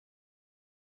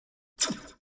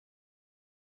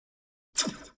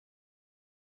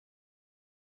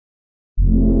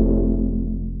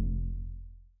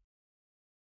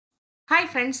Hi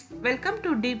friends, welcome to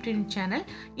Deep Print channel.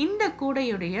 இந்த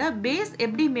கூடையுடைய base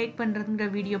எப்படி make பண்றதுங்கிற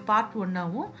video part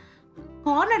 1ஆவும்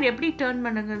corner எப்படி turn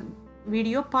பண்ணுங்க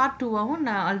video part 2ஆவும்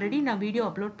நான் ஆல்ரெடி வீடியோ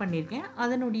அப்லோட் பண்ணியிருக்கேன்.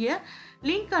 அதனுடைய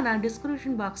லிங்க் நான்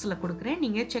டிஸ்கிரிப்ஷன் பாக்ஸ்ல கொடுக்குறேன்,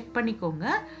 நீங்க செக் பண்ணிக்கோங்க.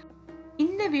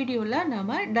 இந்த வீடியோல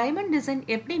நாம டைமண்ட் டிசைன்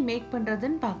எப்படி மேக்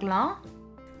பண்றதுன்னு பார்க்கலாம்.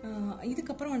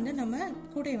 இதுக்கப்புறம் நம்ம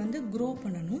கூடையை க்ரோ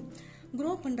பண்ணணும்.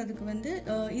 க்ரோ பண்ணுறதுக்கு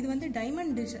இது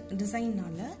டைமண்ட்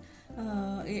டிசைன்னால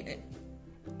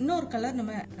இன்னொரு கலர்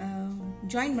நம்ம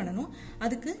ஜாயின் பண்ணணும்.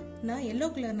 அதுக்கு நான் எல்லோ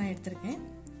கலர் நான் எடுத்திருக்கேன்.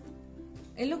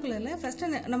 எல்லோ கலரில்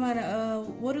ஃபஸ்ட்டு நம்ம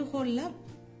ஒரு ஹோலில்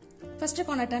ஃபஸ்ட்டு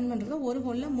கார்னர் டர்ன் பண்ணுறது ஒரு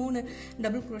ஹோலில் 3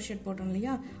 டபுள் க்ரோஷெட் போட்டோம்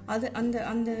இல்லையா, அது அந்த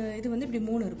அந்த இது இப்படி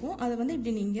 3 இருக்கும். அதை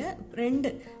இப்படி நீங்கள்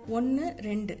 2 1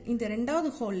 2 இந்த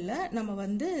ரெண்டாவது ஹோலில் நம்ம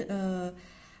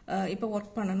இப்போ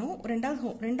ஒர்க் பண்ணணும்.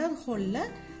 ரெண்டாவது ஹோலில்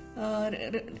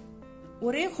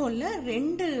ஒரே ஹோலில்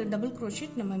 2 டபுள்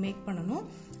க்ரோஷெட் நம்ம மேக் பண்ணணும்.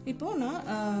 இப்போ நான்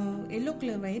எல்லோ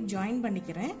கலர் வயர் ஜாயின்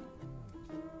பண்ணிக்கிறேன்.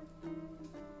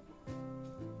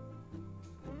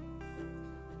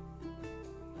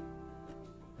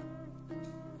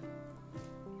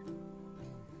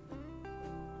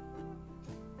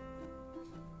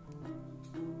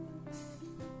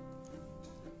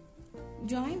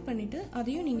 ஜாயின் பண்ணிட்டு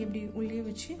அதையும் நீங்க இப்படி உள்ளே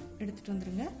வச்சு எடுத்துட்டு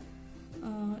வந்துருங்க.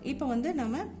 இப்போ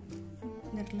நம்ம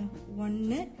இந்த இடத்துல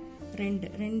 1 2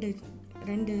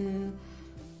 2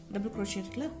 டபுள் க்ரோஷெட்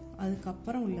இருக்குல்ல,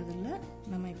 அதுக்கப்புறம் உள்ளதில்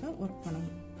நம்ம இப்போ ஒர்க்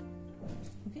பண்ணணும்.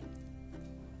 ஓகே,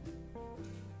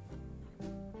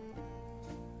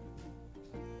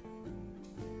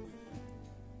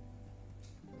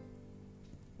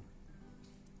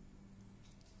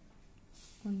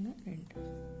 ஒன்று 2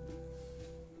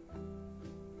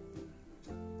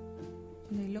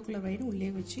 இந்த எல்லோ கலர் வயர்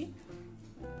உள்ளே வச்சு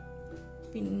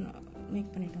பின்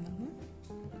மேக் பண்ணிட்டு வந்தாங்க.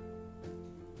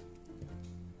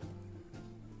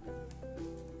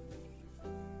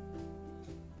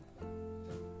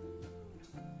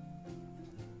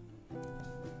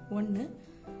 ஒன்று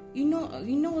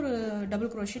இன்னொரு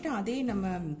டபுள் க்ரோஷெட் அதே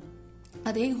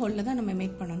ஹோலில் தான் நம்ம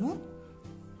மேக் பண்ணணும்.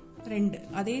 2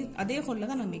 அதே ஹோலில்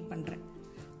தான் நான் மேக் பண்ணுறேன்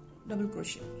டபுள்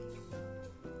க்ரோஷெட்.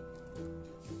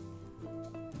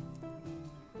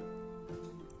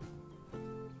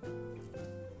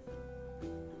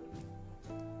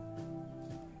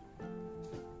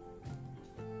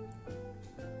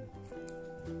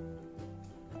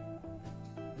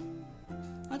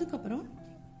 அதுக்கப்புறம்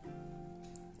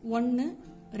 1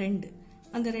 2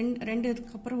 அந்த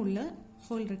ரெண்டுக்கு அப்புறம் உள்ள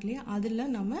ஹோல் இருக்கு இல்லையா,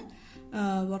 அதில் நம்ம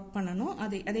ஒர்க் பண்ணணும்.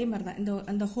 அதே மாதிரி தான்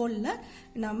அந்த ஹோலில்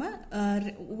நம்ம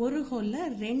ஒரு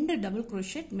ஹோலில் 2 டபுள்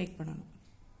க்ரோஷெட் மேக் பண்ணணும்.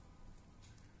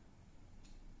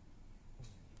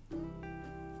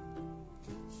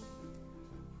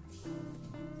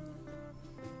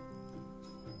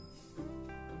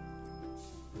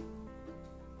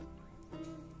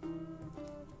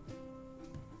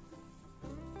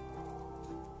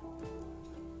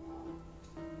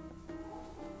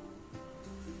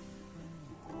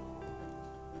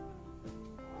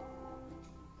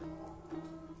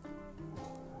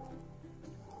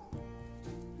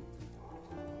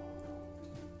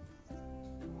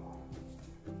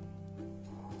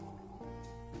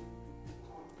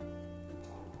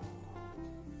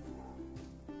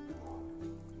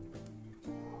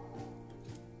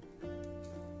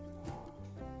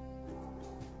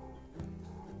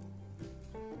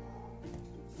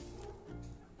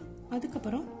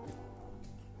 அதுக்கப்புறம்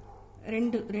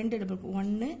 2 டபுள்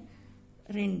 1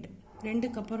 2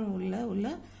 2க்கு அப்புறம் உள்ள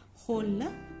ஹோலில்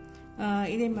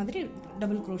இதே மாதிரி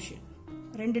double crochet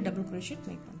 2 double crochet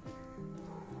make பண்ணணும்.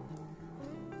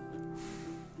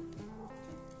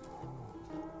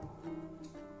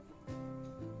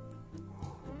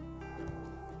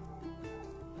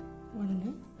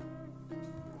 ஒன்று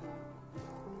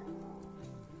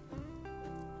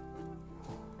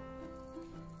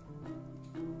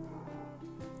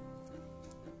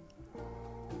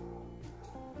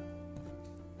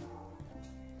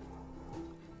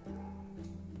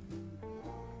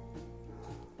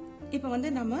இப்போ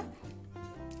நம்ம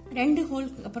 2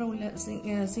 ஹோலுக்கு அப்புறம் உள்ள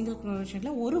சிங்கிள்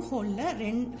க்ரோஷெட்ல ஒரு ஹோலில்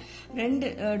 2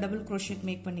 டபுள் க்ரோஷெட்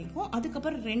மேக் பண்ணியிருக்கோம்.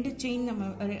 அதுக்கப்புறம் 2 செயின் நம்ம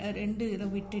 2 இதை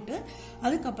விட்டுட்டு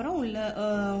அதுக்கப்புறம் உள்ள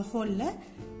ஹோலில்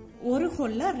ஒரு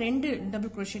ஹோலில் 2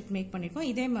 டபுள் க்ரோஷெட் மேக் பண்ணியிருக்கோம்.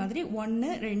 இதே மாதிரி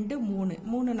 1 2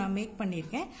 3 நான் மேக்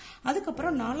பண்ணியிருக்கேன்.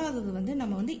 அதுக்கப்புறம் 4வது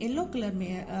நம்ம எல்லோ கலர்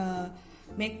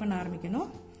மேக் பண்ண ஆரம்பிக்கணும்.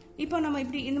 இப்போ நம்ம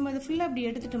இப்படி இந்த மாதிரி ஃபுல்லாக இப்படி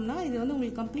எடுத்துட்டோம்னா இது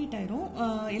உங்களுக்கு கம்ப்ளீட் ஆயிரும்.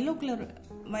 எல்லோ கலர்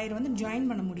வயர் ஜாயின்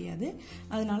பண்ண முடியாது.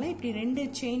 அதனால இப்படி 2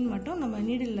 செயின் மட்டும் நம்ம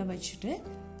நீடில் வச்சுட்டு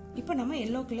இப்போ நம்ம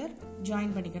எல்லோ கலர்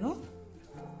ஜாயின் பண்ணிக்கணும்.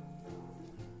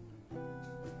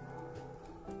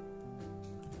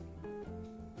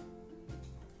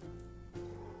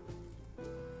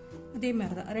 இதே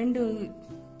மாதிரி தான் 2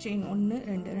 செயின் 1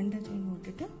 2 செயின்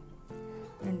விட்டுட்டு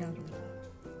ரெண்டாவது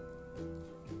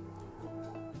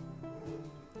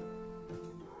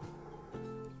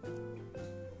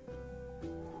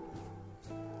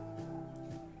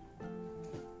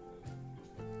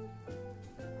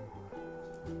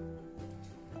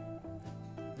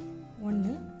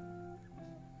 1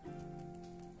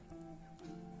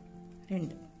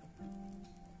 2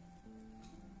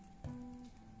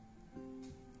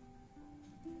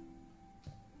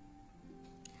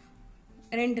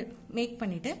 2 மேக்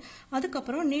பண்ணிட்டு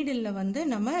அதுக்கப்புறம் நீடில் வந்து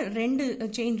நம்ம 2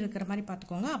 செயின் இருக்கிற மாதிரி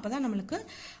பார்த்துக்கோங்க. அப்போதான் நம்மளுக்கு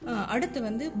அடுத்து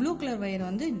வந்து ப்ளூ கலர் வயர்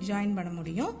வந்து ஜாயின் பண்ண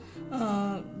முடியும்,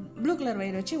 ப்ளூ கலர்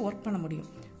வயர் வச்சு ஒர்க் பண்ண முடியும்.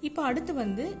 இப்போ அடுத்து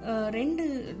வந்து 2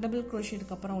 டபுள்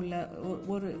க்ரோஷேட்டுக்கு அப்புறம் உள்ள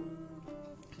ஒரு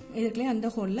இதுக்குள்ளே அந்த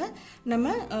ஹோலில்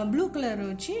நம்ம ப்ளூ கலர்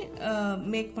வச்சு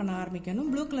மேக் பண்ண ஆரம்பிக்கணும்.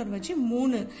 ப்ளூ கலர் வச்சு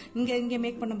 3 இங்கே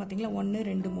மேக் பண்ண பார்த்தீங்களா, 1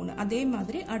 2 3 அதே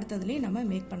மாதிரி அடுத்ததுலேயே நம்ம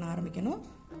மேக் பண்ண ஆரம்பிக்கணும்.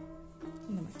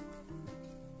 இந்த மாதிரி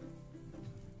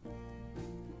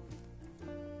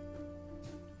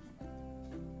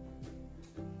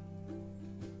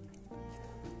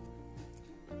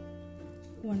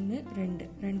 1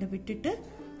 2 விட்டுட்டு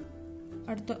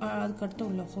அதுக்கடுத்து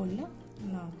உள்ள ஹோலில்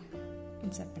நான்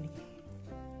இன்சர்ட் பண்ணிக்கிறேன்.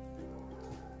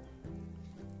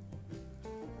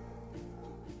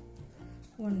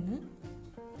 ஒன்று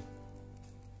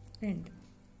 2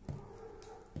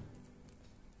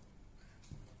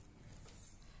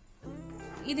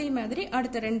 இதே மாதிரி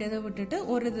அடுத்த 2 இதை விட்டுட்டு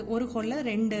ஒரு ஹோல்ல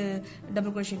 2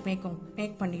 டபுள் க்ரோஷேட்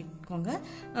மேக் பண்ணிக்கோங்க.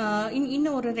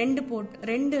 இன்னும் ஒரு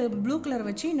 2 ப்ளூ கலர்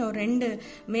வச்சு இன்னும் 2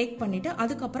 மேக் பண்ணிட்டு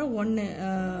அதுக்கப்புறம் 1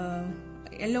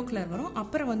 எல்லோ கலர் வரும்.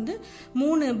 அப்புறம் வந்து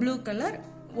 3 ப்ளூ கலர்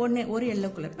ஒரு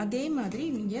எல்லோ கலர். அதே மாதிரி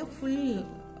நீங்கள்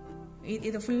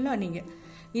இதை ஃபுல்லாக நீங்கள்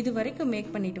இது வரைக்கும்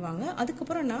மேக் பண்ணிட்டு வாங்க.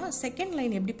 அதுக்கப்புறம் நான் செகண்ட்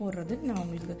லைன் எப்படி போடுறதுன்னு நான்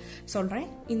உங்களுக்கு சொல்கிறேன்.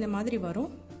 இந்த மாதிரி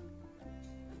வரும்.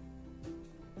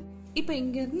 இப்போ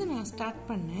இங்கேருந்து நான் ஸ்டார்ட்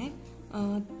பண்ணேன்.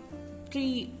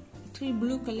 3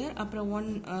 ப்ளூ கலர், அப்புறம் 1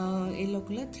 yellow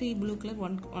colour, 3 blue colour,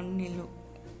 1 yellow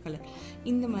colour.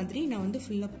 இந்த மாதிரி நான் வந்து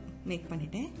ஃபுல்லாக மேக்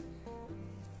பண்ணிட்டேன்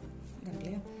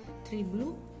இல்லையா. 3 blue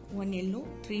 1 yellow,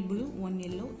 3 blue 1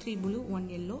 yellow, 3 blue 1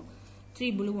 yellow, 3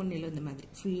 blue 1 yellow. இந்த மாதிரி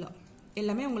ஃபுல்லாக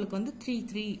எல்லாமே உங்களுக்கு வந்து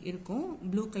 3 இருக்கும்.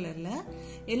 ப்ளூ கலரில்,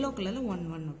 எல்லோ கலரில்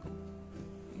 1 இருக்கும்.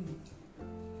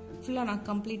 ஃபுல்லாக நான்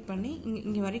கம்ப்ளீட் பண்ணி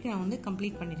இங்கே வரைக்கும் நான் வந்து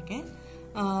கம்ப்ளீட் பண்ணியிருக்கேன்.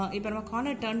 இப்போ நம்ம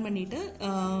கார்னர் டர்ன் பண்ணிவிட்டு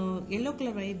எல்லோ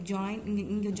கலர் வயர்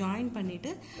இங்கே ஜாயின்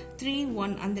பண்ணிவிட்டு 3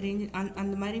 1 அந்த ரேஞ்ச்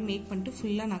அந்த மாதிரி மேக் பண்ணிட்டு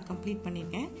ஃபுல்லாக நான் கம்ப்ளீட்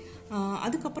பண்ணியிருக்கேன்.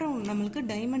 அதுக்கப்புறம் நம்மளுக்கு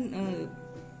டைமண்ட்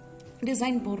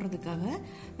டிசைன் போடுறதுக்காக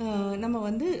நம்ம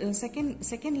வந்து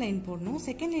செகண்ட் லைன் போடணும்.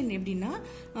 செகண்ட் லைன் எப்படின்னா,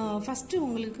 ஃபஸ்ட்டு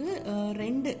உங்களுக்கு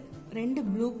 2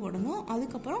 ப்ளூ போடணும்,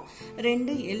 அதுக்கப்புறம்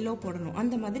 2 எல்லோ போடணும்.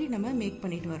 அந்த மாதிரி நம்ம மேக்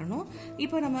பண்ணிட்டு வரணும்.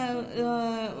 இப்போ நம்ம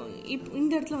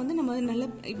இந்த இடத்துல வந்து நம்ம நல்லா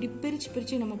இப்படி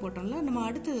பிரித்து நம்ம போட்டோம்ல, நம்ம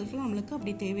அடுத்த இடத்துல நம்மளுக்கு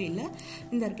அப்படி தேவையில்லை.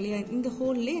 இந்த இடத்துல இந்த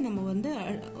ஹோல்லே நம்ம வந்து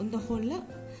இந்த ஹோலில்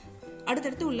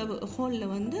அடுத்தடுத்து உள்ள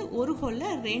ஹோலில் வந்து ஒரு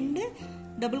ஹோலில் 2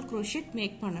 டபுள் க்ரோஷேட்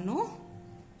மேக் பண்ணணும்.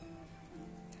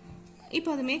 இப்போ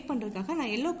அதை மேக் பண்ணுறதுக்காக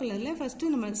நான் எல்லோ கலரில்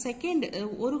ஃபஸ்ட்டு நம்ம செகண்ட்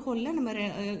ஒரு ஹோலில் நம்ம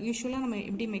யூஸ்வலாக நம்ம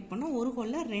எப்படி மேக் பண்ணோம், ஒரு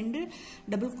ஹோலில் 2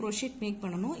 டபுள் க்ரோஷேட் மேக்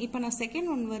பண்ணணும். இப்போ நான் செகண்ட்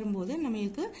ஒன் வரும்போது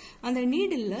நம்மளுக்கு அந்த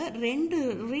நீடில் 2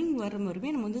 ரிங் வரும்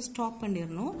வரைமே நம்ம வந்து ஸ்டாப்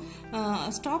பண்ணிடணும்.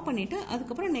 ஸ்டாப் பண்ணிவிட்டு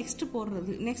அதுக்கப்புறம்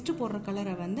நெக்ஸ்ட்டு போடுற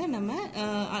கலரை வந்து நம்ம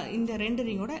இந்த 2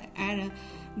 ரிங்கோட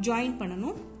ஜாயின்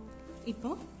பண்ணணும்.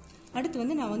 இப்போ அடுத்து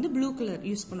வந்து நான் வந்து ப்ளூ கலர்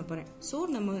யூஸ் பண்ண போகிறேன். ஸோ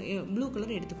நம்ம ப்ளூ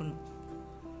கலர் எடுத்துக்கணும்.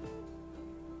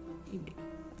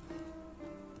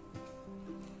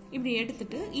 இப்படி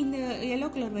எடுத்துட்டு இந்த எல்லோ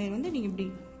கலர் வயர் வந்து நீங்கள் இப்படி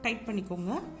டைட்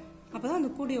பண்ணிக்கோங்க. அப்போ தான் அந்த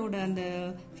கூடையோட அந்த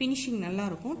ஃபினிஷிங்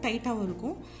நல்லாயிருக்கும், டைட்டாகவும்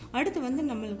இருக்கும். அடுத்து வந்து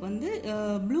நம்மளுக்கு வந்து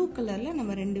ப்ளூ கலரில்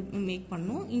நம்ம 2 மேக்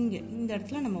பண்ணணும். இந்த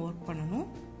இடத்துல நம்ம ஒர்க் பண்ணணும்.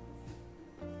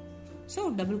 ஸோ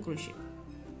டபுள் க்ரோஷே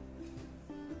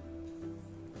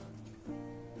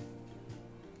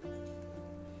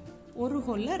ஒரு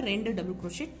ஹோலில் 2 டபுள்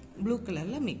க்ரோஷேட் ப்ளூ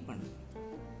கலரில் மேக் பண்ணணும்.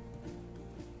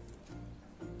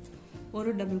 ஒரு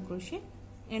டபுள் க்ரோஷே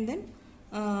and then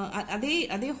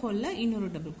அதே ஹோலில் இன்னொரு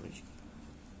டபுள் க்ரோஷே.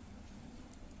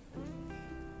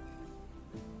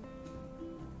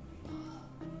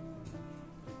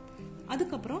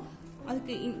 அதுக்கப்புறம்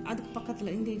அதுக்கு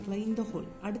பக்கத்தில் இந்த ஹோல்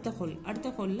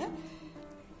அடுத்த ஹோலில்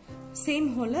சேம்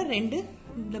ஹோலில் 2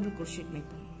 டபுள் க்ரோஷே மேக்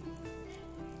பண்ணணும்.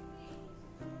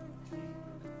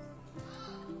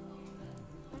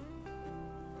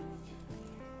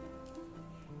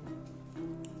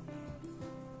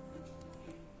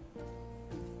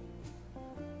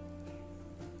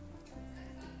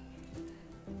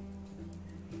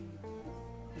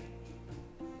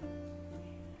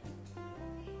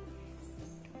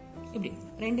 இப்படி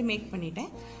ரெண்டு மேக்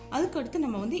பண்ணிட்டேன். அதுக்கு அடுத்து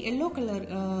நம்ம வந்து எல்லோ கலர்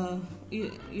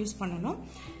யூஸ் பண்ணணும்.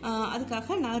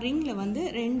 அதுக்காக நான் ரிங்கில் வந்து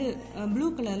ரெண்டு ப்ளூ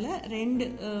கலரில் ரெண்டு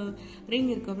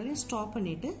ரிங் இருக்க வரையும் ஸ்டாப்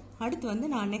பண்ணிவிட்டு அடுத்து வந்து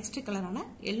நான் நெக்ஸ்ட் கலரான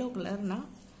எல்லோ கலர் நான்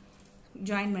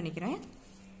ஜாயின் பண்ணிக்கிறேன்.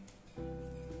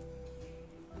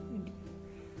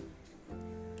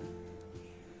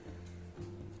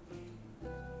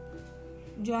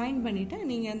 ஜாயின் பண்ணிவிட்டு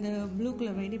நீங்கள் அந்த ப்ளூ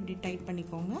கலர் வைடு இப்படி டைட்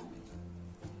பண்ணிக்கோங்க.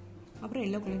 அப்புறம்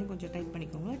எல்லோ கலரும் கொஞ்சம் டைட்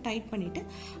பண்ணிக்கோங்க. டைட் பண்ணிவிட்டு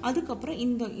அதுக்கப்புறம்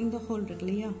இந்த ஹோல் இருக்கு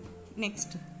இல்லையா,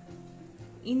 நெக்ஸ்ட்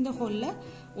இந்த ஹோலில்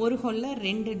ஒரு ஹோலில்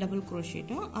ரெண்டு டபுள்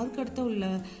குரோஷேட்டும், அதுக்கடுத்து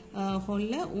உள்ள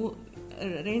ஹோலில்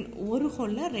ஒரு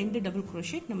ஹோலில் ரெண்டு டபுள்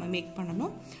குரோஷேட் நம்ம மேக்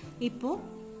பண்ணணும். இப்போது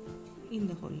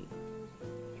இந்த ஹோல்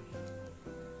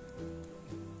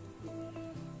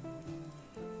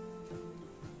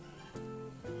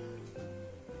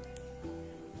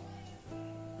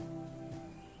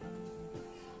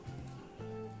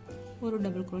ஒரு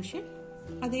டபுள் குரோஷேட்,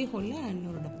 அதே ஹோல்ல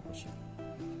இன்னொரு டபுள் குரோஷேட்.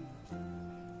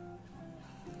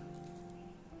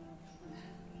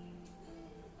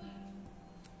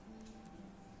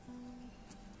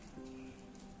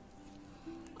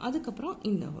 அதுக்கப்புறம்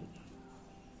இந்த ஹோல்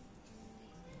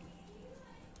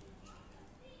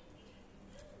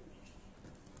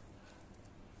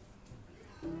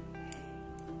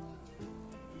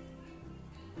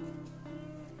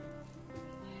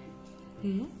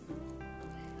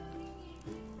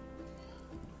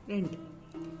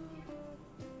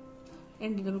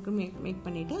ரெண்டு டபுள் மேக்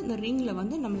பண்ணிட்டு இந்த ரிங்கில்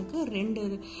வந்து நம்மளுக்கு ரெண்டு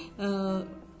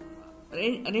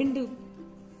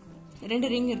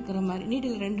ரிங் இருக்கிற மாதிரி,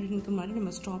 நீடில் ரெண்டு ரிங்கு மாதிரி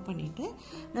நம்ம ஸ்டாப் பண்ணிட்டு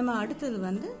நம்ம அடுத்தது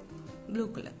வந்து ப்ளூ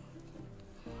கலர்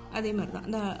அதே மாதிரி தான்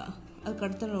இந்த அதுக்கு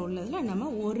அடுத்த உள்ளதில் நம்ம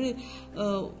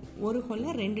ஒரு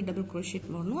ஹோலில் ரெண்டு டபுள்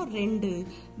குரோஷேட் போடணும், ரெண்டு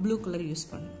ப்ளூ கலர் யூஸ்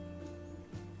பண்ணணும்.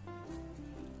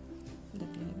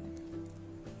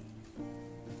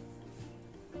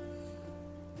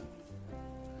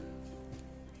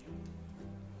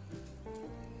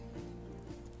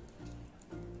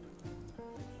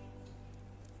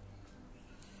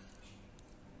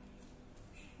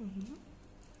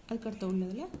 அதுக்கடுத்த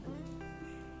உள்ளதில்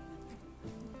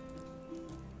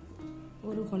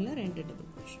ஒரு ஹோல்ல ரெண்டு டபுள்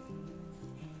குரோஷேட்.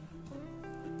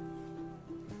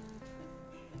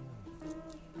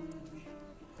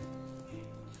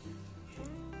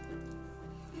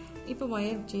 இப்போ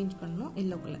ஒயர் சேஞ்ச் பண்ணணும்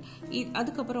எல்லோ கலர்.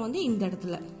 அதுக்கப்புறம் வந்து இந்த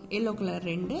இடத்துல எல்லோ கலர்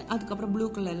ரெண்டு, அதுக்கப்புறம் ப்ளூ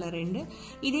கலரில் ரெண்டு,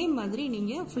 இதே மாதிரி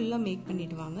நீங்கள் ஃபுல்லாக மேக்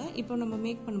பண்ணிட்டு வாங்க. இப்போ நம்ம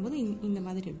மேக் பண்ணும்போது இந்த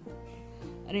மாதிரி இருக்கும்.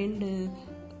 ரெண்டு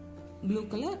ப்ளூ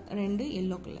கலர் ரெண்டு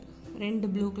எல்லோ கலர், ரெண்டு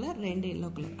ப்ளூ கலர் ரெண்டு எல்லோ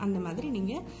கலர், அந்த மாதிரி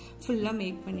நீங்கள் ஃபுல்லாக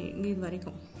மேக் பண்ணி இது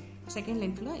வரைக்கும் செகண்ட்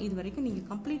லைன் ஃபுல்லாக இது வரைக்கும் நீங்கள்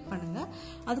கம்ப்ளீட் பண்ணுங்கள்.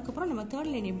 அதுக்கப்புறம் நம்ம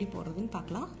தேர்ட் லைன் எப்படி போடுறதுன்னு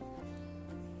பார்க்கலாம்.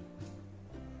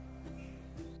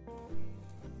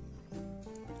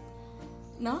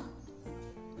 நான்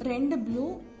ரெண்டு ப்ளூ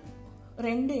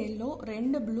ரெண்டு எல்லோ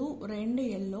ரெண்டு ப்ளூ ரெண்டு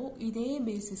எல்லோ இதே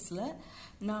பேசிஸில்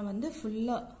நான் வந்து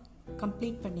ஃபுல்லாக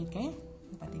கம்ப்ளீட் பண்ணியிருக்கேன்.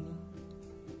 பார்த்தீங்களா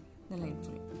இந்த லைன்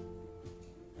ஃபுல்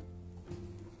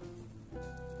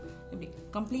இப்படி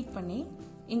கம்ப்ளீட் பண்ணி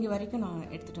இங்கே வரைக்கும் நான்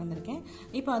எடுத்துகிட்டு வந்திருக்கேன்.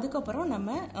 இப்போ அதுக்கப்புறம்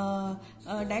நம்ம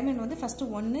டைமண்ட் வந்து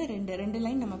ஃபஸ்ட்டு ரெண்டு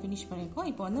லைன் நம்ம ஃபினிஷ் பண்ணியிருக்கோம்.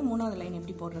 இப்போ வந்து மூணாவது லைன்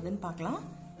எப்படி போடுறதுன்னு பார்க்கலாம்.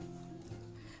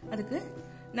 அதுக்கு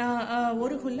நான்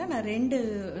ஒரு ஹுல்ல நான் ரெண்டு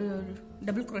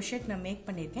டபுள் குரோஷேட் நான் மேக்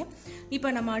பண்ணியிருக்கேன். இப்போ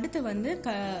நம்ம அடுத்து வந்து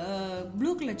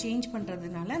ப்ளூ கலர் சேஞ்ச்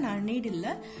பண்ணுறதுனால நான் நீடில்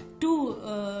 2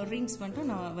 ரிங்ஸ் மட்டும்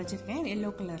நான் வச்சுருக்கேன்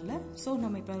எல்லோ கலரில். ஸோ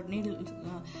நம்ம இப்போ நீடில்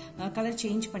கலர்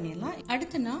சேஞ்ச் பண்ணிடலாம்.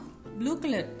 அடுத்து நான் ப்ளூ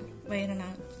கலர் வயரை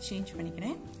நான் சேஞ்ச்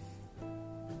பண்ணிக்கிறேன்.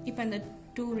 இப்போ அந்த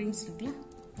 2 ரிங்ஸ் இருக்குல்ல,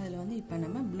 அதில் வந்து இப்போ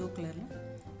நம்ம ப்ளூ கலரில்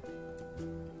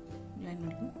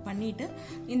ஜாயின் பண்ணிட்டு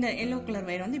இந்த எல்லோ கலர்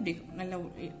வயரை வந்து இப்படி நல்லா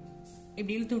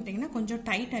இப்படி இழுத்து விட்டிங்கன்னா கொஞ்சம்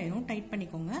டைட் ஆயிரும், டைட்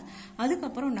பண்ணிக்கோங்க.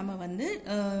 அதுக்கப்புறம் நம்ம வந்து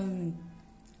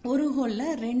ஒரு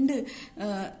ஹோலில்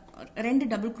ரெண்டு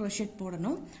டபுள் குரோஷேட்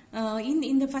போடணும்.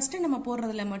 இந்த ஃபஸ்ட்டு நம்ம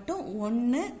போடுறதுல மட்டும்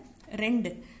 1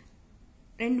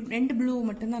 2 ப்ளூ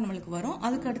மட்டும்தான் நம்மளுக்கு வரும்.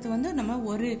 அதுக்கு அடுத்து வந்து நம்ம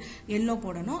ஒரு எல்லோ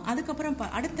போடணும். அதுக்கப்புறம்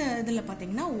அடுத்த இதில்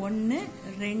பார்த்தீங்கன்னா 1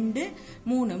 2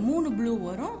 3 ப்ளூ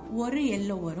வரும், ஒரு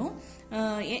எல்லோ வரும்.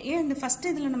 ஏன் இந்த ஃபர்ஸ்ட்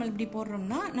இதில் நம்ம இப்படி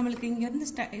போடுறோம்னா நம்மளுக்கு இங்கேருந்து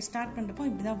ஸ்டார்ட் பண்ணுறப்போ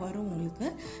இப்படி தான் வரும் உங்களுக்கு.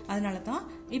 அதனால தான்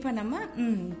இப்போ நம்ம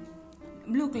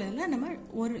ப்ளூ கலரில் நம்ம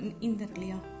இந்த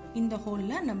இல்லையா இந்த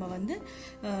ஹோலில் நம்ம வந்து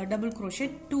double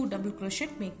crochet 2 double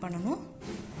crochet make பண்ணணும்.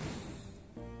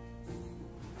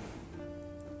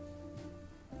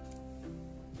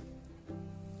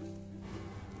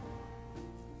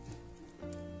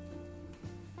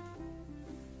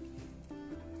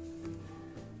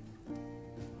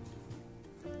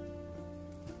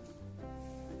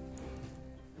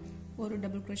 ஒரு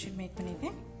டபுள் குரோஷேட் மேக்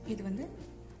பண்ணியிருக்கேன். இது வந்து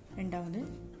ரெண்டாவது,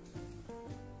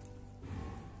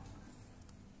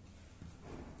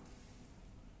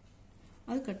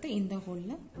 அதுக்கடுத்து இந்த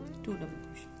ஹோல்ல 2 டபுள்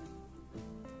crochet.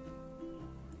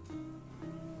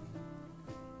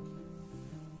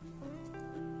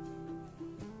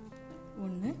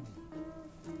 ஒன்று,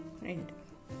 ரெண்டு.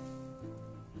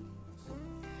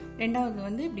 ரெண்டாவது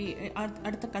வந்து இப்படி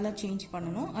அடுத்த கலர் சேஞ்ச்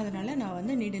பண்ணணும். அதனால நான்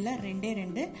வந்து நீடில் ரெண்டே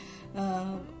ரெண்டு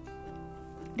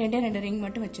ரிங்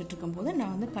மட்டும் வச்சுட்டு இருக்கும் போது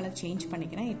நான் வந்து கலர் சேஞ்ச்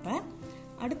பண்ணிக்கிறேன். இப்போ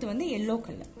அடுத்து வந்து எல்லோ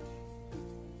கலர்.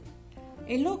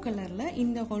 எல்லோ கலர்ல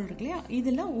இந்த ஹோல் இருக்கு இல்லையா,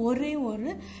 இதுல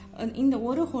இந்த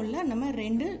ஒரு ஹோல்ல நம்ம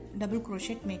 2 டபுள்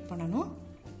crochet மேக் பண்ணணும்.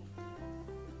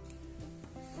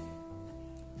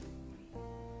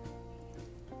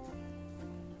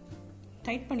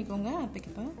 டைட் பண்ணிக்கோங்க.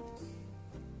 அப்போ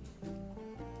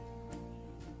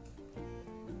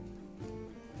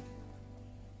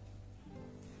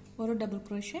ஒரு டபுள்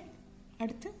crochet,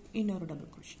 அடுத்து இன்னொரு டபுள்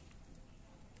crochet.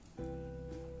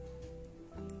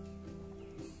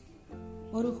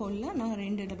 ஒரு ஹோல்ல நான்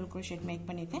 2 டபுள் crochet மேக்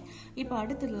பண்ணிட்டேன். இப்போ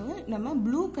அடுத்தது நம்ம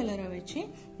ப்ளூ கலரை வச்சு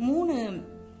 3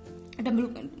 டபுள்,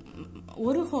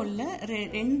 ஒரு ஹோல்ல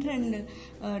 2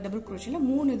 டபுள் crochetல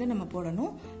 3 இதை நம்ம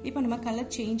போடணும். இப்போ நம்ம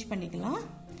கலர் சேஞ்ச் பண்ணிக்கலாம்.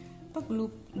 இப்போ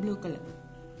ப்ளூ கலர்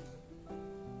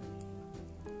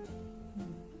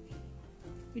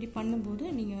இப்படி பண்ணும்போது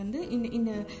நீங்க வந்து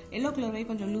இந்த எல்லோ கலர் வை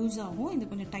கொஞ்சம் லூஸ் ஆகும். இது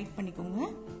கொஞ்சம் டைட் பண்ணிக்கோங்க.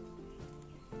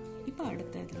 இப்போ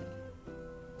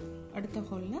அடுத்த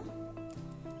ஹோல்ல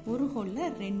ஒரு ஹோல்ல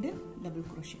 2 டபுள்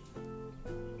crochet.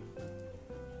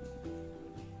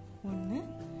 ஒன்று.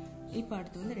 இப்போ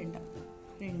அடுத்து வந்து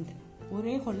 2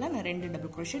 ஒரே ஹோல்ல நான் 2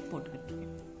 டபுள் crochet போட்டுக்கிட்டு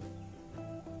இருக்கேன்.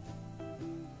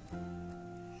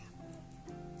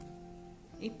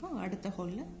 இப்போ அடுத்த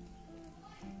ஹோல்ல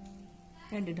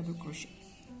 2 டபுள் crochet.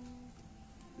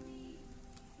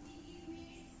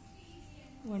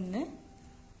 1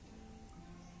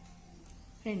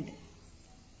 2.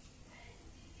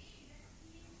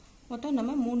 மொத்தம்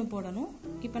நம்ம 3 போடணும்.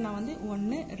 இப்போ நான் வந்து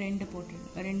 1 2 போட்டு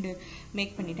 2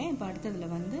 மேக் பண்ணிட்டேன். இப்போ அடுத்ததுல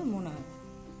வந்து 3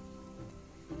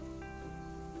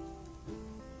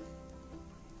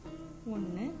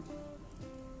 1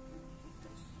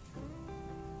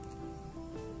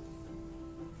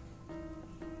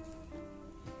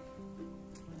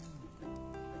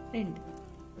 2.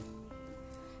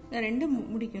 இந்த 2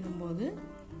 முடிக்கணும் போது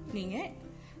நீங்க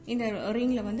இந்த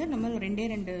ரிங்ல வந்து நம்ம 2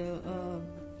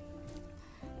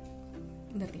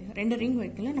 ரிங்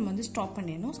வைக்கல நம்ம வந்து ஸ்டாப்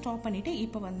பண்ணிடணும். ஸ்டாப் பண்ணிட்டு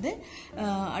இப்போ வந்து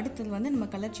அடுத்தது வந்து நம்ம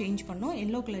கலர் சேஞ்ச் பண்ணோம்.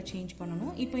 எல்லோ கலர் சேஞ்ச்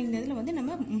பண்ணணும். இப்போ இந்த இதில் வந்து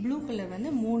நம்ம ப்ளூ கலர்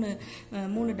வந்து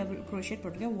 3 டபுள் crochet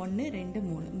போட்டிருக்கோம். 1 2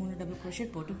 3 டபுள் crochet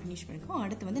போட்டு ஃபினிஷ் பண்ணிக்கோம்.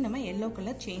 அடுத்து வந்து நம்ம எல்லோ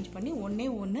கலர் சேஞ்ச் பண்ணி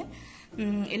ஒன்று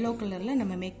எல்லோ கலரில்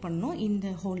நம்ம மேக் பண்ணணும். இந்த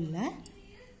ஹோலில்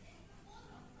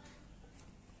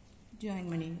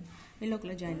ஜாயின் பண்ணி எல்லோ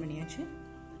கலர் ஜாயின் பண்ணியாச்சு.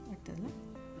 அடுத்ததில்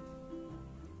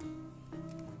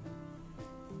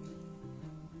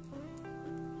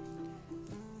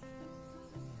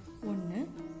ஒன்று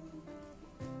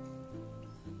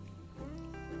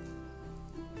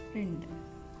 2.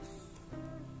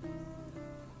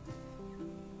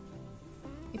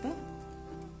 இப்போ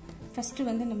ஃபர்ஸ்ட்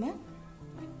வந்து நம்ம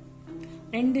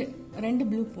ரெண்டு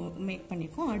ப்ளூ மேக்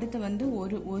பண்ணியிருக்கோம். அடுத்து வந்து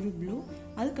ஒரு ப்ளூ,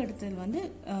 அதுக்கு அடுத்தது வந்து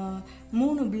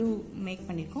 3 ப்ளூ மேக்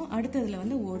பண்ணியிருக்கோம். அடுத்ததுல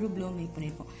வந்து ஒரு ப்ளூ மேக்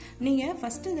பண்ணியிருக்கோம். நீங்கள்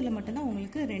ஃபர்ஸ்ட் இதில் மட்டும்தான்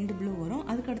உங்களுக்கு 2 ப்ளூ வரும்.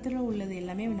 அதுக்கு அடுத்ததுல உள்ளது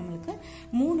எல்லாமே நம்மளுக்கு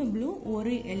 3 ப்ளூ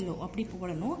ஒரு எல்லோ அப்படி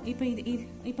போடணும்.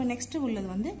 இப்போ நெக்ஸ்ட் உள்ளது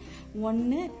வந்து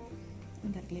 1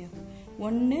 இல்லையா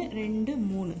 1 2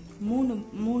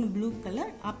 3 ப்ளூ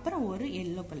கலர், அப்புறம் ஒரு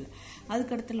எல்லோ கலர்.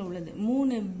 அதுக்கு அடுத்துல உள்ளது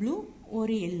 3 ப்ளூ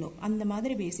ஒரு எல்லோ. அந்த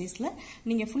மாதிரி பேசிஸில்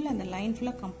நீங்கள் ஃபுல்லாக அந்த லைன்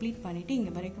ஃபுல்லாக கம்ப்ளீட் பண்ணிவிட்டு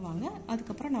இங்கே வரைக்கும் வாங்க.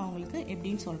 அதுக்கப்புறம் நான் உங்களுக்கு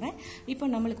எப்படின்னு சொல்கிறேன். இப்போ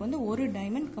நம்மளுக்கு வந்து ஒரு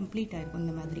டைமண்ட் கம்ப்ளீட் ஆகிருக்கும்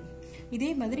இந்த மாதிரி.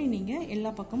 இதே மாதிரி நீங்கள்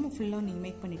எல்லா பக்கமும் ஃபுல்லாக நீங்கள்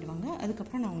மேக் பண்ணிட்டு வாங்க.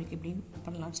 அதுக்கப்புறம் நான் உங்களுக்கு எப்படி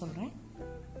பண்ணலாம்னு சொல்கிறேன்.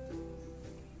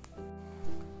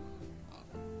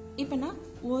 இப்போ நான்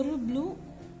ஒரு ப்ளூ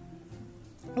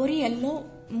ஒரு எல்லோ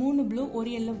 3 ப்ளூ ஒரு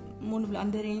எல்லோ 3 ப்ளூ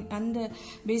அந்த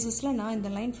பேசிஸில் நான் இந்த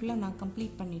லைன் ஃபுல்லாக நான்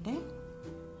கம்ப்ளீட் பண்ணிட்டேன்.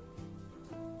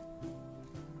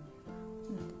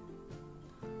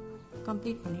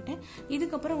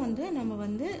 இதுக்கப்புறம் வந்து நம்ம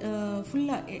வந்து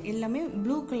ஃபுல்லாக எல்லாமே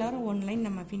ப்ளூ கலர் 1 லைன்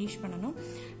நம்ம ஃபினிஷ் பண்ணணும்.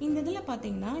 இந்த இதில்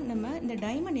பார்த்தீங்கன்னா நம்ம இந்த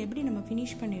டைமண்ட் எப்படி நம்ம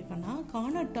ஃபினிஷ் பண்ணியிருக்கோம்னா,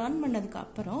 கார்னர் டர்ன் பண்ணதுக்கு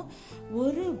அப்புறம்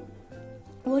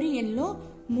ஒரு எல்லோ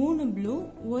 3 ப்ளூ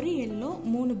ஒரு எல்லோ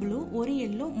 3 ப்ளூ ஒரு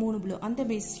எல்லோ 3 ப்ளூ அந்த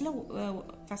பேசிஸில்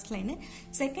ஃபர்ஸ்ட் லைனு.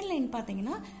 செகண்ட் லைன்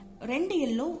பார்த்தீங்கன்னா 2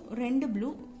 எல்லோ 2 ப்ளூ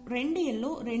ரெண்டு எல்லோ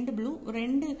ரெண்டு ப்ளூ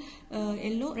ரெண்டு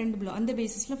எல்லோ ரெண்டு ப்ளூ அந்த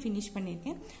பேசிஸ்ல ஃபினிஷ்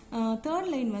பண்ணியிருக்கேன். தேர்ட்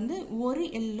லைன் வந்து ஒரு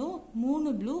எல்லோ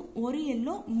 3 ப்ளூ ஒரு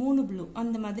எல்லோ 3 ப்ளூ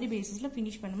அந்த மாதிரி பேசிஸ்ல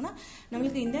ஃபினிஷ் பண்ணோம்னா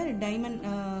நம்மளுக்கு இந்த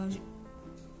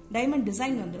டைமண்ட்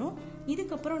டிசைன் வந்துடும்.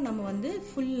 இதுக்கப்புறம் நம்ம வந்து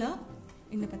ஃபுல்லா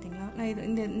இந்த பார்த்தீங்களா நான்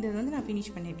இந்த வந்து நான்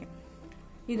ஃபினிஷ் பண்ணியிருக்கேன்.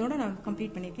 இதோட நான்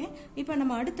கம்ப்ளீட் பண்ணியிருக்கேன். இப்போ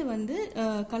நம்ம அடுத்து வந்து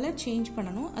கலர் சேஞ்ச்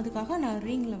பண்ணணும். அதுக்காக நான்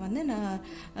ரிங்கில் வந்து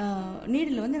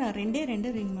நீடில் வந்து நான் ரெண்டு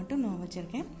ரிங் மட்டும் நான்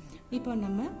வச்சுருக்கேன். இப்போ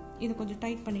நம்ம இதை கொஞ்சம்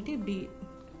டைட் பண்ணிவிட்டு இப்படி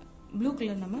ப்ளூ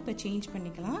கலர் நம்ம இப்போ சேஞ்ச்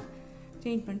பண்ணிக்கலாம்.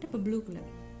 சேஞ்ச் பண்ணிட்டு இப்போ ப்ளூ கலர்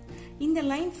இந்த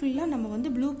லைன் ஃபுல்லாக நம்ம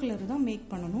வந்து ப்ளூ கலர் தான்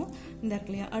மேக் பண்ணணும். இந்த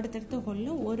இருக்கு இல்லையா அடுத்தடுத்த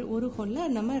ஹோலில் ஒரு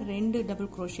ஹோலில் நம்ம 2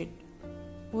 டபுள் க்ரோஷெட்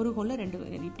ஒரு ஹோலில்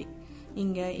 2 இப்படி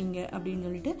இங்கே அப்படின்னு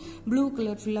சொல்லிட்டு ப்ளூ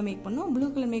கலர் ஃபுல்லாக மேக் பண்ணோம். ப்ளூ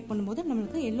கலர் மேக் பண்ணும்போது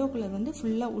நம்மளுக்கு எல்லோ கலர் வந்து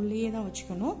ஃபுல்லாக உள்ளே தான்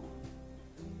வச்சுக்கணும்.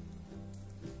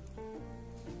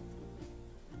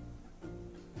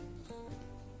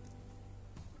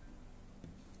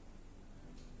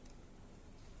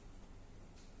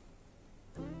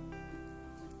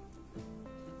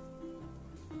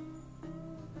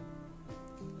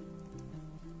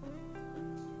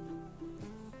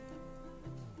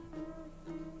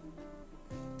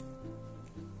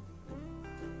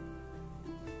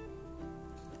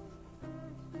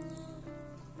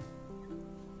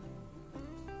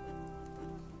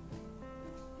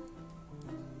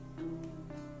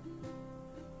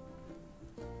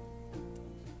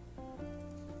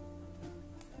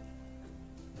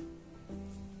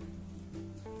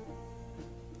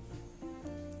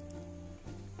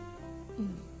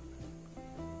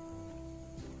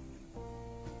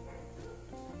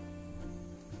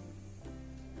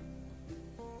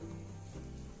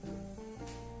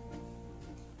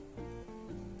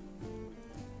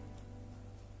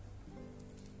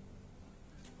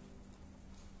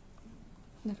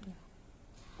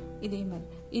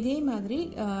 இதே மாதிரி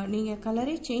நீங்கள்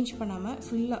கலரே சேஞ்ச் பண்ணாமல்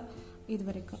ஃபுல்லாக இது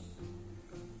வரைக்கும்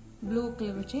ப்ளூ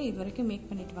கலர் வச்சு இது வரைக்கும் மேக்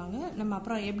பண்ணிட்டு வாங்க. நம்ம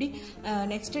அப்புறம் எப்படி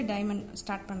நெக்ஸ்ட் டைமண்ட்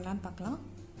ஸ்டார்ட் பண்ணலான்னு பார்க்கலாம்.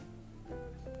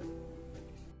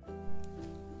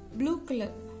 ப்ளூ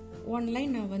கலர் 1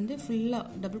 லைன் நான் வந்து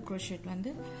ஃபுல்லாக டபுள் க்ரோஷெட்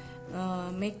வந்து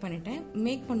மேக் பண்ணிட்டேன்.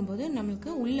 மேக் பண்ணும்போது நம்மளுக்கு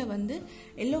உள்ளே வந்து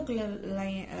எல்லோ கலர்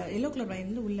லைன்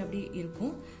வந்து உள்ளே அப்படி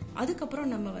இருக்கும்.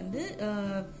 அதுக்கப்புறம் நம்ம வந்து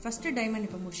ஃபஸ்ட்டு டைமண்ட்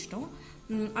இப்போ முடிச்சிட்டோம்.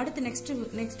 அடுத்து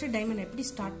நெக்ஸ்ட் டைமண்ட் எப்படி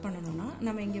ஸ்டார்ட் பண்ணணும்னா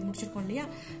நம்ம இங்கே முடிச்சிருக்கோம் இல்லையா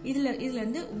இதில்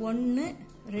வந்து 1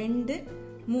 2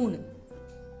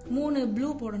 3 ப்ளூ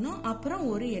போடணும். அப்புறம்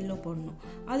ஒரு எல்லோ போடணும்.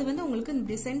 அது வந்து உங்களுக்கு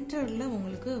இந்த சென்டரில்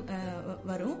உங்களுக்கு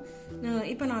வரும்.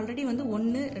 இப்போ நான் ஆல்ரெடி வந்து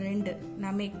 1 2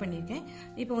 நான் மேக் பண்ணியிருக்கேன்.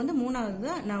 இப்போ வந்து 3வது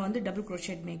தான் நான் வந்து டபுள்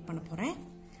க்ரோஷெட் மேக் பண்ண போகிறேன்.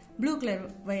 ப்ளூ கலர்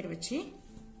வயர் வச்சு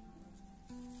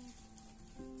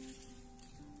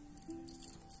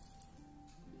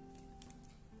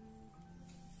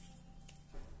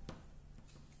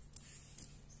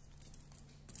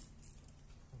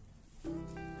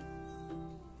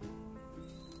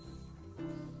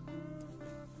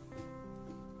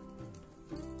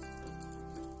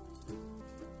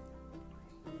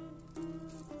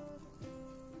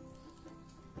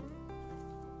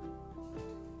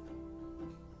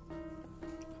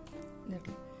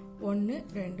ஒன்று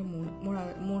ரெண்டு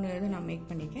மூணு இது நான் மேக்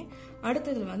பண்ணியிருக்கேன்.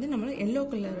 அடுத்ததில் வந்து நம்ம எல்லோ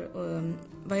கலர்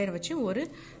வயரை வச்சு ஒரு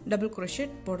டபுள்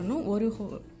க்ரோஷெட் போடணும்.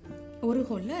 ஒரு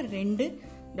ஹோலில் 2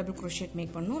 டபுள் க்ரோஷெட்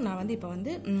மேக் பண்ணணும். நான் வந்து இப்போ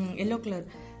வந்து எல்லோ கலர்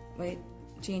வயர்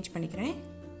சேஞ்ச் பண்ணிக்கிறேன்.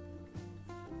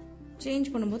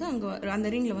 சேஞ்ச் பண்ணும்போது அங்கே அந்த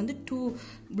ரிங்கில் வந்து 2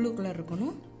 ப்ளூ கலர்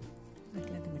இருக்கணும்.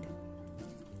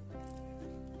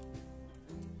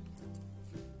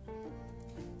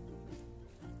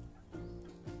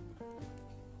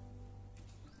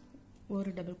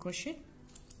 ஒரு டபுள் க்ரோஷெட்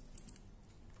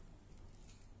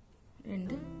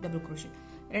 2 டபுள் க்ரோஷெட்.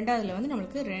 ரெண்டாவதுல வந்து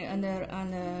நம்மளுக்கு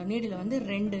அந்த நீடில் வந்து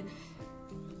 2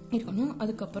 இருக்கணும்.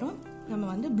 அதுக்கப்புறம் நம்ம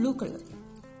வந்து ப்ளூ கலர்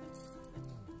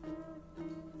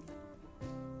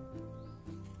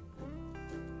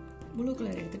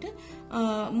எடுத்துட்டு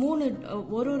 3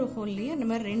 ஒரு ஹோல்லையே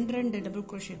நம்ம 2 டபுள்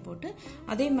க்ரோஷெட் போட்டு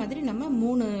அதே மாதிரி நம்ம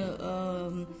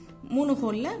 3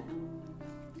 ஹோல்ல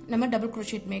நம்ம டபுள்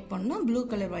க்ரோஷெட் மேக் பண்ணோம் ப்ளூ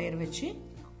கலர் வயர் வச்சு.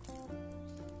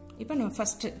 இப்போ நம்ம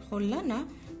ஃபர்ஸ்ட் ஹோல்ல நான்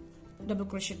டபுள்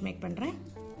க்ரோஷெட் மேக் பண்றேன்.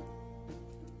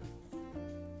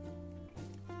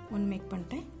 1 மேக்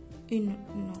பண்ணிட்டேன்.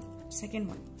 இன்னும் second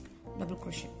 1 double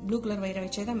crochet blue colour வயரை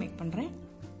வச்சே தான் மேக் பண்றேன்.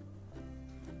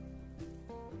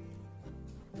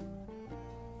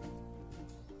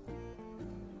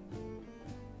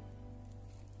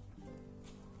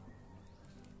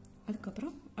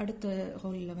 அதுக்கப்புறம் அடுத்த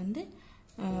ஹோலில் வந்து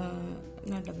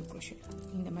நான் டபுள் க்ரோஷெட்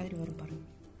இந்த மாதிரி வரும் பாருங்க.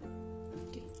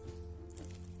 Okay,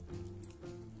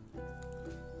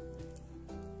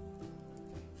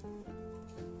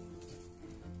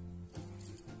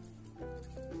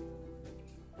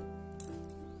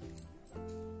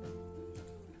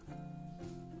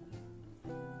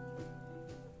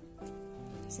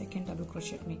 second double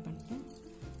crochet make பண்ணிட்டேன்.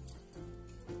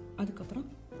 அதுக்கப்புறம்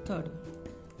தேர்டு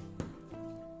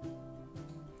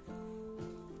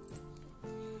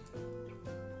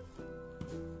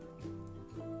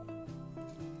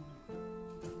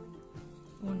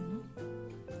ஒன்று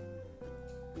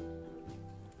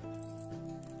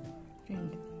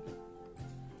ரெண்டு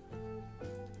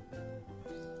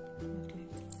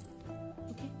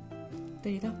ஓகே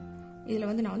தெரியுதா? இதில்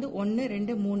வந்து நான் வந்து 1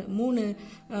 2 3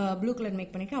 ப்ளூ கலர்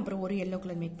மேக் பண்ணியிருக்கேன், அப்புறம் ஒரு எல்லோ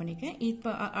கலர் மேக் பண்ணியிருக்கேன். இப்போ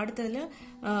அடுத்ததில்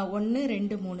 1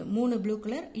 2 3 ப்ளூ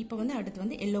கலர். இப்போ வந்து அடுத்து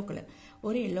வந்து எல்லோ கலர்,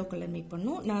 ஒரு எல்லோ கலர் மேக்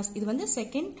பண்ணணும். நான் இது வந்து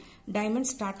செகண்ட்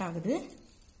டைமண்ட் ஸ்டார்ட் ஆகுது.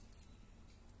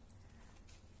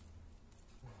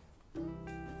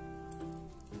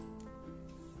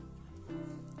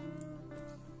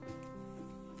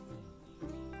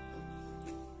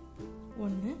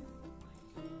 ஒன்று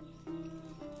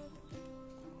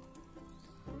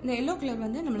இந்த எல்லோ கலர்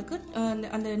வந்து நம்மளுக்கு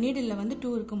அந்த நீடில் வந்து 2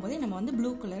 இருக்கும்போதே நம்ம வந்து ப்ளூ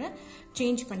கலரை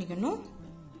சேஞ்ச் பண்ணிக்கணும்.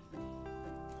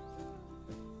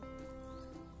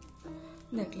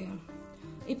 இல்லையா?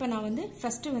 இப்போ நான் வந்து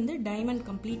ஃபஸ்ட்டு வந்து டைமண்ட்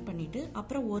கம்ப்ளீட் பண்ணிவிட்டு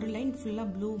அப்புறம் ஒரு லைன்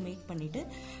ஃபுல்லாக ப்ளூ மேக் பண்ணிவிட்டு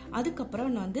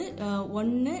அதுக்கப்புறம் நான் வந்து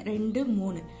 1 2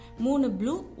 3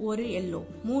 ப்ளூ ஒரு எல்லோ,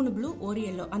 3 ப்ளூ ஒரு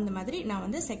எல்லோ, அந்த மாதிரி நான்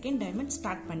வந்து செகண்ட் டைமண்ட்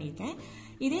ஸ்டார்ட் பண்ணியிருக்கேன்.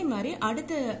 இதே மாதிரி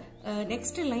அடுத்த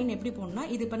நெக்ஸ்ட் லைன் எப்படி போடணும்னா,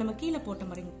 இது இப்போ நம்ம கீழே போட்ட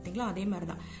மாதிரி பார்த்தீங்களா, அதே மாதிரி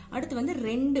தான். அடுத்து வந்து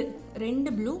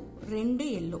ரெண்டு ப்ளூ 2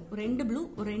 எல்லோ, 2 ப்ளூ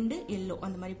 2 எல்லோ,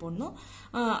 அந்த மாதிரி போடணும்.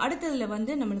 அடுத்ததுல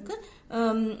வந்து நம்மளுக்கு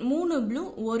 3 ப்ளூ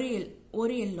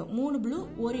ஒரு எல்லோ, 3 ப்ளூ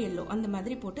ஒரு எல்லோ, அந்த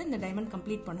மாதிரி போட்டு இந்த டைமண்ட்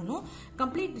கம்ப்ளீட் பண்ணணும்.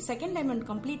 செகண்ட் டைமண்ட்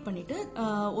கம்ப்ளீட் பண்ணிட்டு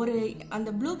ஒரு அந்த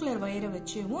ப்ளூ கலர் வயரை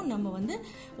வச்சும் நம்ம வந்து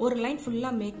ஒரு லைன்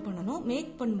ஃபுல்லாக மேக் பண்ணணும்.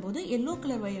 மேக் பண்ணும்போது எல்லோ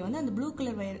கலர் வயர் வந்து அந்த ப்ளூ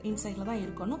கலர் வயர் இன்சைட்ல தான்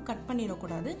இருக்கணும், கட்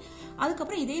பண்ணிடக்கூடாது.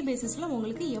 அதுக்கப்புறம் இதே பேசிஸ்ல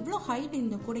உங்களுக்கு எவ்வளோ ஹைட்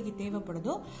இந்த கூடைக்கு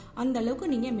தேவைப்படுதோ அந்த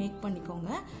அளவுக்கு நீங்க மேக்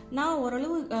பண்ணிக்கோங்க. நான்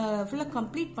ஓரளவு ஃபுல்லாக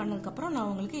கம்ப்ளீட் பண்ணதுக்கப்புறம் நான்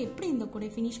உங்களுக்கு எப்படி இந்த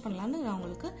கூடை ஃபினிஷ் பண்ணலான்னு நான்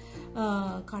உங்களுக்கு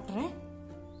காட்டுறேன்.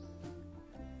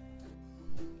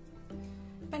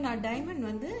 இப்போ நான் டைமண்ட்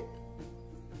வந்து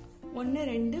 1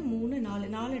 2 3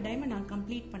 4 டைமண்ட் நான்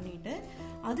கம்ப்ளீட் பண்ணிட்டு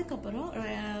அதுக்கப்புறம்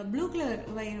ப்ளூ கலர்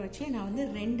வயர் வச்சு நான் வந்து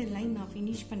 2 லைன் நான்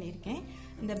ஃபினிஷ் பண்ணியிருக்கேன்.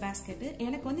 இந்த பேஸ்கெட்டு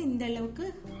எனக்கு வந்து இந்த அளவுக்கு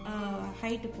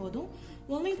ஹைட்டு போதும்.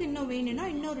 உங்களுக்கு இன்னும் வேணும்னா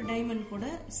இன்னொரு டைமண்ட் கூட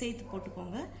சேர்த்து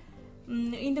போட்டுக்கோங்க.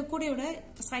 இந்த கூடையோட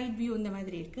சைட் வியூ இந்த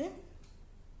மாதிரி இருக்கு.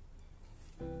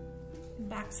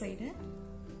 பேக் சைடு,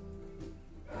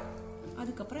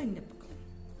 அதுக்கப்புறம் இந்த பக்கம்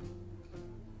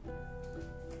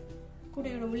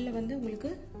கூடையோட உள்ள வந்து உங்களுக்கு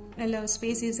நல்ல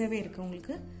ஸ்பேசியஸாவே இருக்கு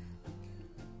உங்களுக்கு.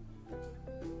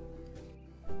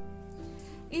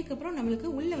 இதுக்கப்புறம் நம்மளுக்கு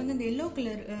உள்ள வந்து இந்த எல்லோ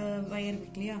கலர் வயர்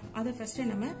இருக்கு இல்லையா, அதை ஃபர்ஸ்ட்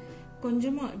நம்ம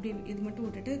கொஞ்சமா இப்படி இது மட்டும்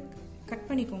விட்டுட்டு கட்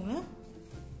பண்ணிக்கோங்க.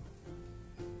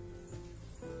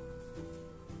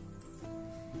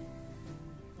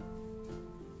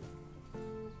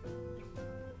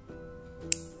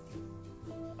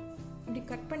 இப்படி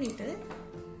கட் பண்ணிட்டு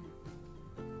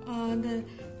அந்த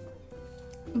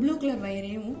ப்ளூ கலர்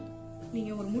வயரையும்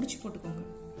நீங்க ஒரு முடிச்சு போட்டுக்கோங்க.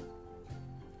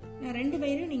 2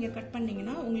 வயரையும் நீங்க கட்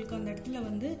பண்ணீங்கன்னா உங்களுக்கு அந்த இடத்துல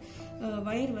வந்து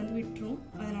வயர் வந்து விட்டுரும்.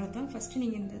 அதனால தான் ஃபர்ஸ்ட்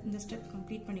நீங்க இந்த ஸ்டெப்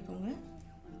கம்ப்ளீட் பண்ணிக்கோங்க.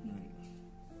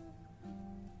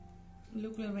 ப்ளூ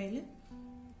கலர் வயர்ல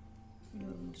இப்படி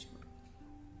ஒரு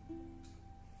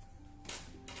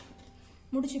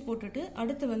முடிச்சு போட்டுட்டு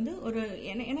அடுத்து வந்து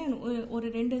ஏன்னா ஒரு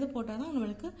 2 இது போட்டால் தான்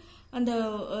நம்மளுக்கு அந்த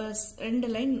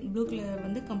 2 லைன் ப்ளூ கலர்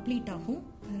வந்து கம்ப்ளீட் ஆகும்.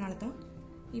 அதனால தான்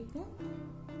இப்போ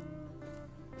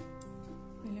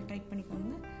நல்லா டைட்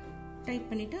பண்ணிக்கோங்க. டைட்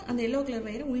பண்ணிட்டு அந்த எல்லோ கலர்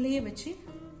வயரை உள்ளேயே வச்சு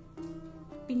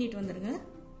பின்னிட்டு வந்துடுங்க.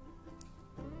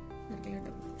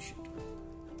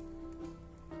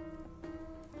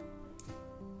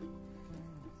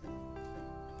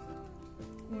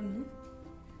 ஒன்று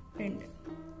 2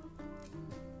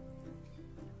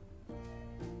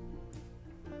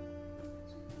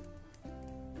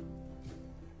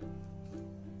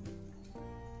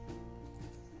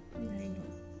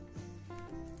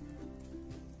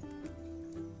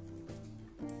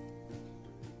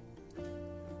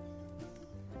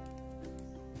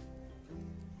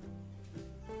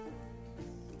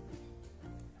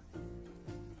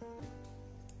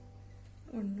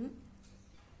 1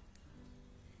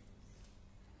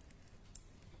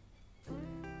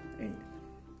 2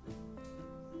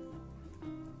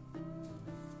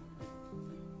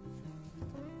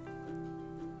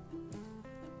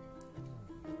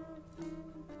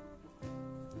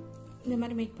 இந்த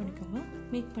மாதிரி மேக் பண்ணிக்கோங்க.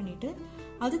 மேக் பண்ணிட்டு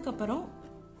அதுக்கப்புறம்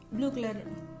ப்ளூ கலர்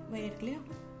வயர் இல்லையா,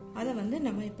 அதை வந்து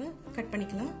நம்ம இப்போ கட்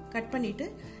பண்ணிக்கலாம். கட் பண்ணிட்டு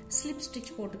ஸ்லிப்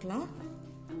ஸ்டிச் போட்டுக்கலாம்.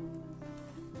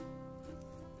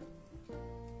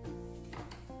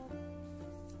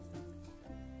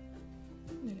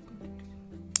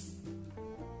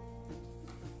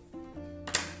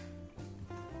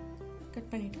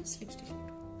 பண்ணிவிட்டு ஸ்லிப் ஸ்டிச்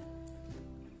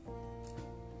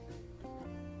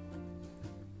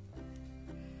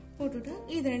போட்டுட்டு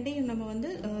இது ரெண்டையும் நம்ம வந்து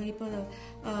இப்போ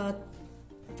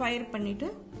ஃபயர் பண்ணிவிட்டு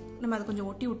நம்ம அதை கொஞ்சம்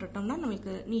ஒட்டி விட்டுட்டோம்னா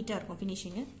நம்மளுக்கு நீட்டாக இருக்கும்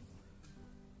ஃபினிஷிங்கு.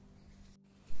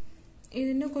 இது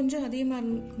இன்னும் கொஞ்சம் அதிகமாக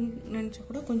நினச்சா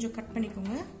கூட கொஞ்சம் கட்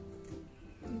பண்ணிக்கோங்க.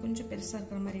 கொஞ்சம் பெருசாக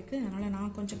இருக்கிற மாதிரி இருக்குது, அதனால்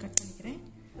நான் கொஞ்சம் கட் பண்ணிக்கிறேன்.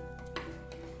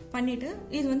 பண்ணிவிட்டு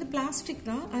இது வந்து பிளாஸ்டிக்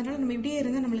தான், அதனால் நம்ம இப்படியே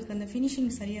இருந்தால் நம்மளுக்கு அந்த ஃபினிஷிங்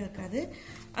சரியாக இருக்காது.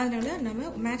 அதனால் நம்ம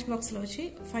மேட்ச் பாக்ஸில் வச்சு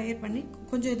ஃபயர் பண்ணி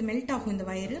கொஞ்சம் இது மெல்ட் ஆகும் இந்த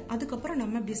வயரு. அதுக்கப்புறம்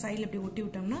நம்ம இப்படி சைடில் இப்படி ஒட்டி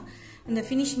விட்டோம்னா அந்த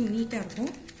ஃபினிஷிங் நீட்டாக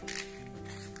இருக்கும்.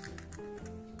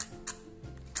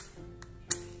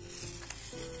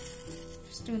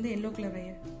 ஃபஸ்ட்டு வந்து எல்லோ கலர்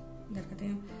வயர் இந்த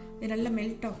இருக்கட்டையும் இது நல்லா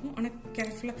மெல்ட் ஆகும். ஆனால்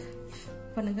கேர்ஃபுல்லாக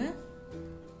பண்ணுங்கள்.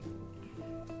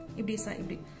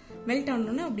 இப்படி மெல்ட்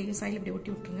ஆகணுன்னா அப்படி சைடில் இப்படி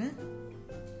ஒட்டி விட்டுருங்க.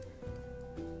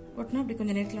 ஒட்டினா அப்படி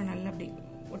கொஞ்சம் நேரத்தில் நல்லா அப்படி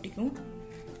ஒட்டிக்கும்.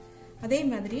 அதே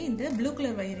மாதிரி இந்த ப்ளூ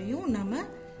கலர் வயரையும் நம்ம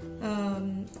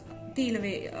தீயில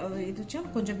இதுச்சும்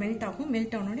கொஞ்சம் மெல்ட் ஆகும்.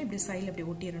 மெல்ட் ஆகணுன்னு இப்படி சைடில் அப்படி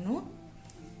ஒட்டிடணும்.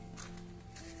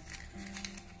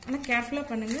 ஆனால் கேர்ஃபுல்லாக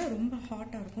பண்ணுங்கள், ரொம்ப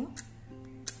ஹாட்டாக இருக்கும்.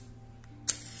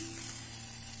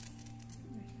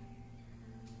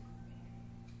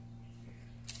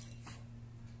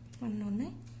 பண்ணோன்னே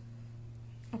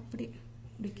அப்படி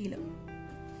இப்படி கீழே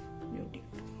ஒட்டி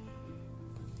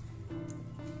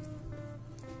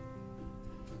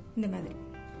இந்த மாதிரி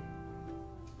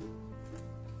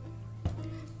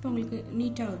இப்போ உங்களுக்கு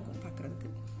நீட்டாக இருக்கும் பார்க்குறதுக்கு.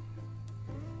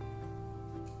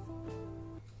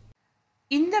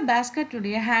 இந்த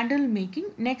பேஸ்கெட்டுடைய ஹேண்டில் மேக்கிங்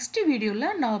நெக்ஸ்ட்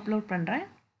வீடியோவில் நான் அப்லோட் பண்ணுறேன்.